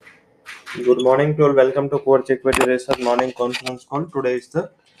Good morning to all. Welcome to Quartz Equity Research Morning Conference Call. Today is the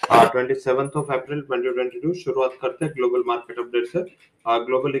 27th of April 2022. शुरुआत करते हैं global market update से।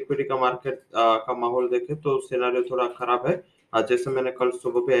 Global equity का market का माहौल देखें तो सिनारियो थोड़ा खराब है। जैसे मैंने कल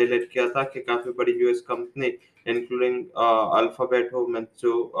सुबह पे हाईलाइट किया था कि काफी बड़ी यूएस कंपनी इंक्लूडिंग अल्फाबेट हो मीन्स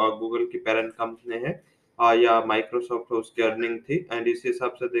जो गूगल की पेरेंट कंपनी है या माइक्रोसॉफ्ट हो उसकी अर्निंग थी एंड इसी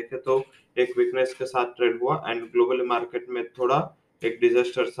हिसाब से देखें तो एक वीकनेस के साथ ट्रेड हुआ एंड ग्लोबली मार्केट में थोड़ा एक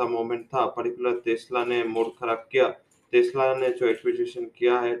डिजास्टर सा मोमेंट था। पर्टिकुलर टेस्ला ने मूड खराब किया। टेस्ला ने जो एक्विजिशन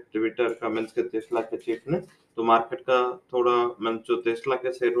किया है ट्विटर का मीन्स के टेस्ला के चीफ ने, तो मार्केट का थोड़ा मीन्स जो टेस्ला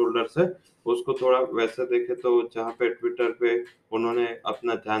के शेयर होल्डर्स है उसको थोड़ा वैसे देखे तो जहाँ पे ट्विटर पे उन्होंने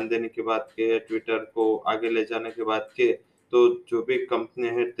अपना ध्यान देने की बात की है, ट्विटर को आगे ले जाने की बात की है, तो जो भी कंपनी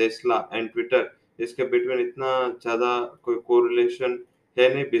है टेस्ला एंड ट्विटर इसके बिटवीन इतना ज्यादा कोई कोरिलेशन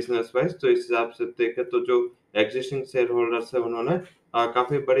है नहीं बिजनेस वाइज। तो इस हिसाब से देखे तो जो एग्जिस्टिंग शेयर होल्डर्स है उन्होंने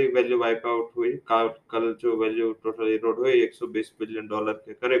काफी बड़ी वैल्यू वाइप आउट हुई। कल जो वैल्यू टोटल इरोड हुई 120 बिलियन डॉलर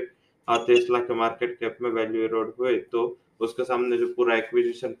के करीब टेस्ला के मार्केट कैप में वैल्यू इरोड हुई, तो उसके सामने जो पूरा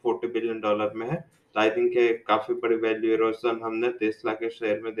एक्विजिशन 40 बिलियन डॉलर में है, तो आई थिंक काफी बड़ी वैल्यू इरोजन हमने टेस्ला के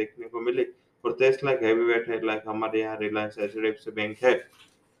शेयर में देखने को मिली। और टेस्ला एक हैवी वेट है, लाइक हमारे यहाँ रिलायंस एचडीएफसी बैंक है।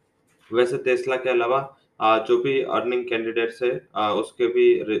 वैसे टेस्ला के अलावा जो भी अर्निंग कैंडिडेट्स है उसके भी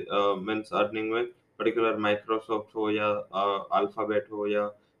मीन्स अर्निंग में पर्टिकुलर माइक्रोसॉफ्ट हो या अल्फाबेट हो या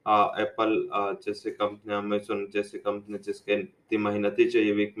एप्पल जैसे कंपनी, अमेजन जैसी कंपनी जिसके तिमाही नतीजे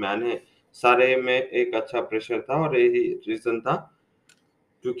ये वीक में आने हैं, सारे में एक अच्छा प्रेशर था और यही रीजन था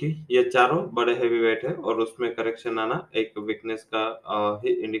क्योंकि ये चारों बड़े हेवी वेट है और उसमें करेक्शन आना एक वीकनेस का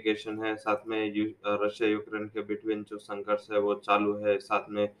ही इंडिकेशन है। साथ में रशिया यूक्रेन के बिटवीन जो संघर्ष है वो चालू है। साथ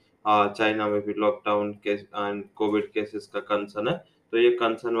में चाइना में भी lockdown case and Covid cases का कंसर्न है, तो ये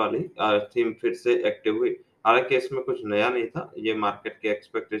कंसर्न वाली थीम फिर से एक्टिव हुई। हालांकि इसमें कुछ नया नहीं था, ये मार्केट के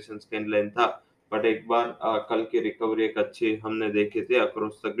एक्सपेक्टेशंस के इन लाइन था। बट एक बार कल की रिकवरी एक अच्छी हमने देखी थी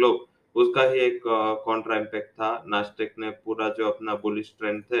अक्रॉस द ग्लोब, उसका ही एक कॉन्ट्रा इम्पैक्ट था। नास्टेक ने पूरा जो अपना बुलिश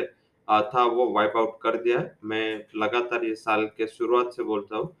ट्रेंड थे था वो वाइप आउट कर दिया है। मैं लगातार ये साल के शुरुआत से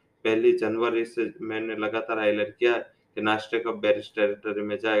बोलता हूँ, पहली जनवरी से मैंने लगातार हाईलाइट किया है कि नास्टेक अब बेरिश टेरिटरी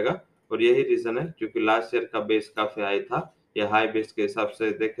में जाएगा। और यही रीजन है क्योंकि लास्ट ईयर का बेस काफी हाई था। ये हाई बेस के हिसाब से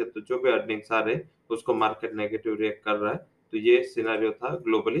देखे तो जो भी अर्निंग्स आ रहे उसको मार्केट नेगेटिव रिएक्ट कर रहा है। तो ये सिनेरियो था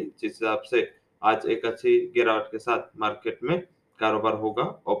ग्लोबली जिस हिसाब से आज एक अच्छी गिरावट के साथ मार्केट में कारोबार होगा।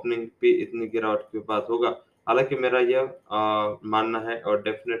 ओपनिंग पे इतनी गिरावट के बाद होगा। हालांकि मेरा यह मानना है और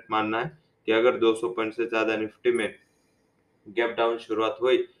डेफिनेट मानना है कि अगर 200 पॉइंट से ज्यादा निफ्टी में गैप डाउन शुरुआत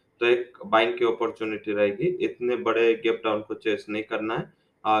हुई तो एक बाइंग की अपॉर्चुनिटी रहेगी। इतने बड़े गैप डाउन को चेस नहीं करना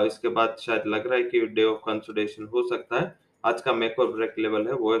है। इसके बाद शायद लग रहा है कि डे ऑफ कंसोलिडेशन हो सकता है। आज का मेक और ब्रेक लेवल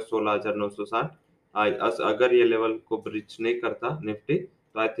है वो है 16,960। अगर ये लेवल को ब्रीच नहीं करता निफ्टी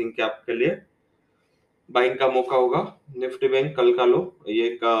तो आई थिंक आपके लिए बाइंग का मौका होगा। निफ्टी बैंक कल का लो ये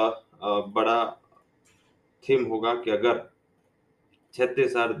एक बड़ा थीम होगा कि अगर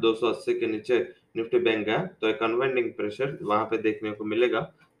 36,280 के नीचे निफ्टी बैंक गया तो एक अनवाइंडिंग प्रेशर वहां पे देखने को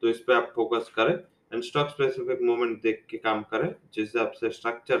मिलेगा। तो इस पे आप फोकस करें एंड स्टॉक स्पेसिफिक मूवमेंट देख के काम करें। जिस हिसाब से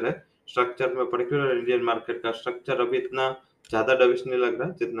स्ट्रक्चर है, स्ट्रक्चर में पर्टिकुलर इंडियन मार्केट का स्ट्रक्चर अभी इतना ज्यादा डविश नहीं लग रहा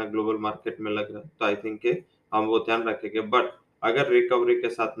है जितना ग्लोबल मार्केट में लग रहा है। तो आई थिंक हम वो ध्यान रखेंगे। बट अगर रिकवरी के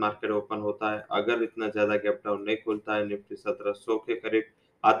साथ मार्केट ओपन होता है, अगर इतना ज्यादा गैप डाउन नहीं खुलता है, निफ्टी 1700 के करीब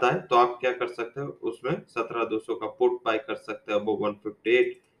आता है, तो आप क्या कर सकते हो उसमें 17,200 का पुट बाय कर सकते हो अबव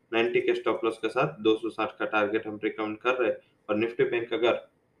 158। 90 के स्टॉप लॉस के साथ 260 का टारगेट हम रिकमेंड कर रहे हैं। और निफ्टी बैंक अगर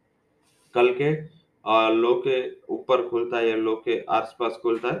कल के लो के ऊपर खुलता है या लो के आसपास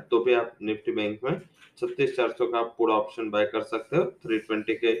खुलता है तो भी आप निफ्टी बैंक में 36,400 का पूरा ऑप्शन बाय कर सकते हो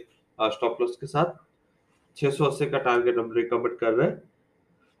 320 के स्टॉप लॉस के साथ। 680 का टारगेट हम रिकमेंड कर रहे हैं।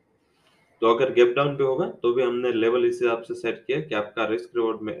 तो अगर गैप डाउन भी होगा तो भी हमने लेवल इस हिसाब से सेट किया कि आपका रिस्क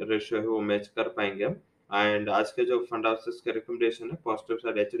रिवॉर्ड रेशियो है वो मैच कर पाएंगे हम। एंड आज के जो फंड हाउसेस के रिकमेंडेशन है, positive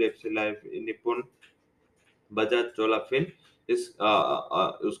side HDFC life, Nippon, Bajaj, Chola fin,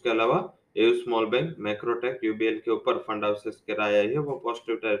 उसके अलावा AU small bank, Macrotech, UBL के ऊपर फंड हाउसेस की राय आई है वो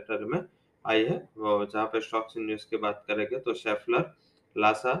पॉजिटिव टेरिटरी में आई है। वो जहाँ पे स्टॉक्स इन न्यूज की बात करेंगे तो Schaeffler,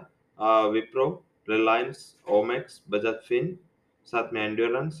 Lasa, Wipro, Reliance, Omaxe, Bajaj fin, साथ में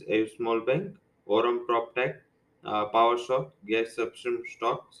Endurance, AU small bank, Aurum proptech, power shop, gas substream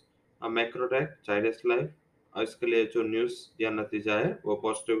stocks, Macrotech, childs life, इसके लिए जो न्यूज या नतीजा है वो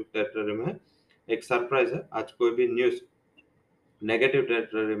पॉजिटिव टेरिटरी में है। एक सरप्राइज है, आज कोई भी न्यूज नेगेटिव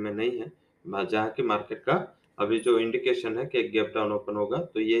टेरिटरी में नहीं है। जहाँ की मार्केट का अभी जो इंडिकेशन है कि एक गैप डाउन ओपन होगा,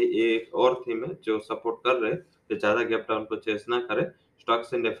 तो ये एक और थीम है जो सपोर्ट कर रहे हैं कि ज्यादा गैप डाउन को चेस ना करे।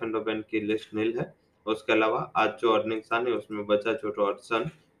 स्टॉक्स इन एफ एंड की लिस्ट नील है। उसके अलावा आज जो अर्निंग्स आने उसमें Bajaj auto, Hatsun,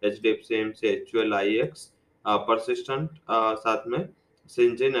 HDFC AMC HUL IEX Persistent साथ में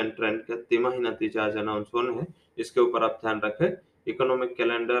सिंजिन एंड ट्रेंड के तिमाही नतीजे आज अनाउंस होने हैं, इसके ऊपर आप ध्यान रखें। इकोनॉमिक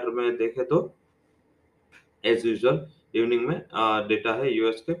कैलेंडर में देखें तो एज यूजुअल इवनिंग में डेटा है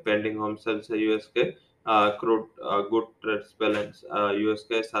यूएस के, पेंडिंग होम सेल्स है यूएस के, crude good trades balance US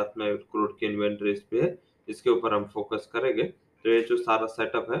के, साथ में क्रूड की इन्वेंटरीज भी है, इसके ऊपर हम फोकस करेंगे। तो ये जो सारा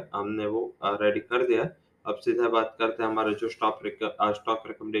सेटअप है हमने वो रेडी कर दिया है। अब सीधा बात करते हैं हमारे जो स्टॉक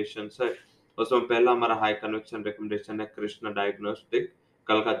रिकमेंडेशंस है, उसमें पहला हमारा हाई कन्विक्शन रिकमेंडेशन है कृष्णा डायग्नोस्टिक।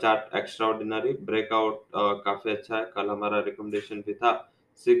 कल का चार्ट एक्स्ट्रा ऑर्डिनरी ब्रेकआउट काफी अच्छा है, कल हमारा रिकमेंडेशन भी था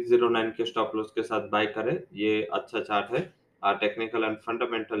 609 के स्टॉप लॉस के साथ बाय करें, ये अच्छा चार्ट है। टेक्निकल एंड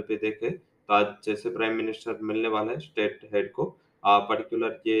फंडामेंटल पे देखें तो आज जैसे प्राइम मिनिस्टर मिलने वाला है स्टेट हेड को,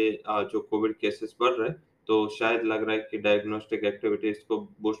 पर्टिकुलर ये जो कोविड केसेस बढ़ रहे हैं, तो शायद लग रहा है कि डायग्नोस्टिक एक्टिविटीज को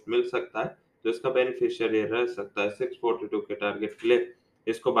बूस्ट मिल सकता है, तो इसका बेनिफिशियरी रह सकता है। 642 के टारगेट के लिए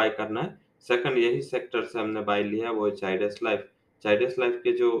इसको बाय करना है। सेकंड यही सेक्टर से हमने बाय लिया है, वो है जाइडस लाइफ। जाइडस लाइफ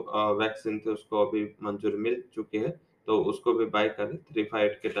के जो वैक्सीन थे उसको अभी मंजूरी मिल चुकी है, तो उसको भी बाय करें।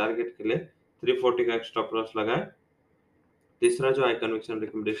 358 के टारगेट के लिए 340 का स्टॉप लॉस लगाएं। तीसरा जो आई कन्विक्शन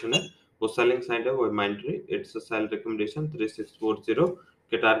रिकमेंडेशन है वो सेलिंग साइड है, वो है माइंट्री। इट्स अ सेल रिकमेंडेशन 3640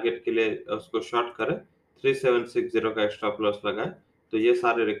 के टारगेट के लिए उसको शॉर्ट करें, 3760 का स्टॉप लॉस लगाएं। तो ये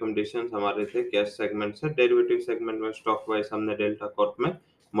सारे रिकमेंडेशन हमारे थे कैश सेगमेंट से। डेरिवेटिव सेगमेंट में स्टॉक वाइज हमने डेल्टा कॉर्प में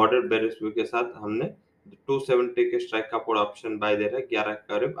मॉडरेट बेरिश व्यू के साथ हमने 270 के स्ट्राइक का पुट ऑप्शन बाय दे रहे हैं, 11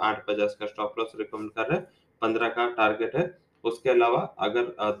 के करीब 850 का स्टॉप लॉस रिकमेंड कर रहे हैं, 15 का टारगेट है। उसके अलावा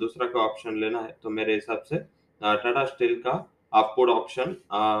अगर दूसरा का ऑप्शन लेना है तो मेरे हिसाब से टाटा स्टील का आप पुट ऑप्शन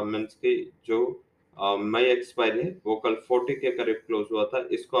मीन्स की जो मई एक्सपायरी है वो कल 40 के करीब क्लोज हुआ था,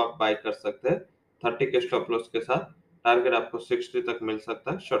 इसको आप बाय कर सकते हैं 30 के स्टॉप लॉस के साथ। टारगेट आपको 60 तक मिल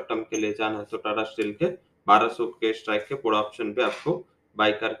सकता है। शॉर्ट टर्म के लिए जाना है तो टाटा स्टील के 1200 के स्ट्राइक के पुट ऑप्शन पे आपको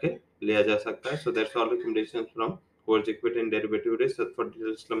बाय करके लिया जा सकता है। So that's all recommendations from Forge Equity and Derivative Research. For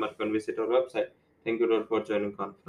details, visit our website. Thank you all for joining conference.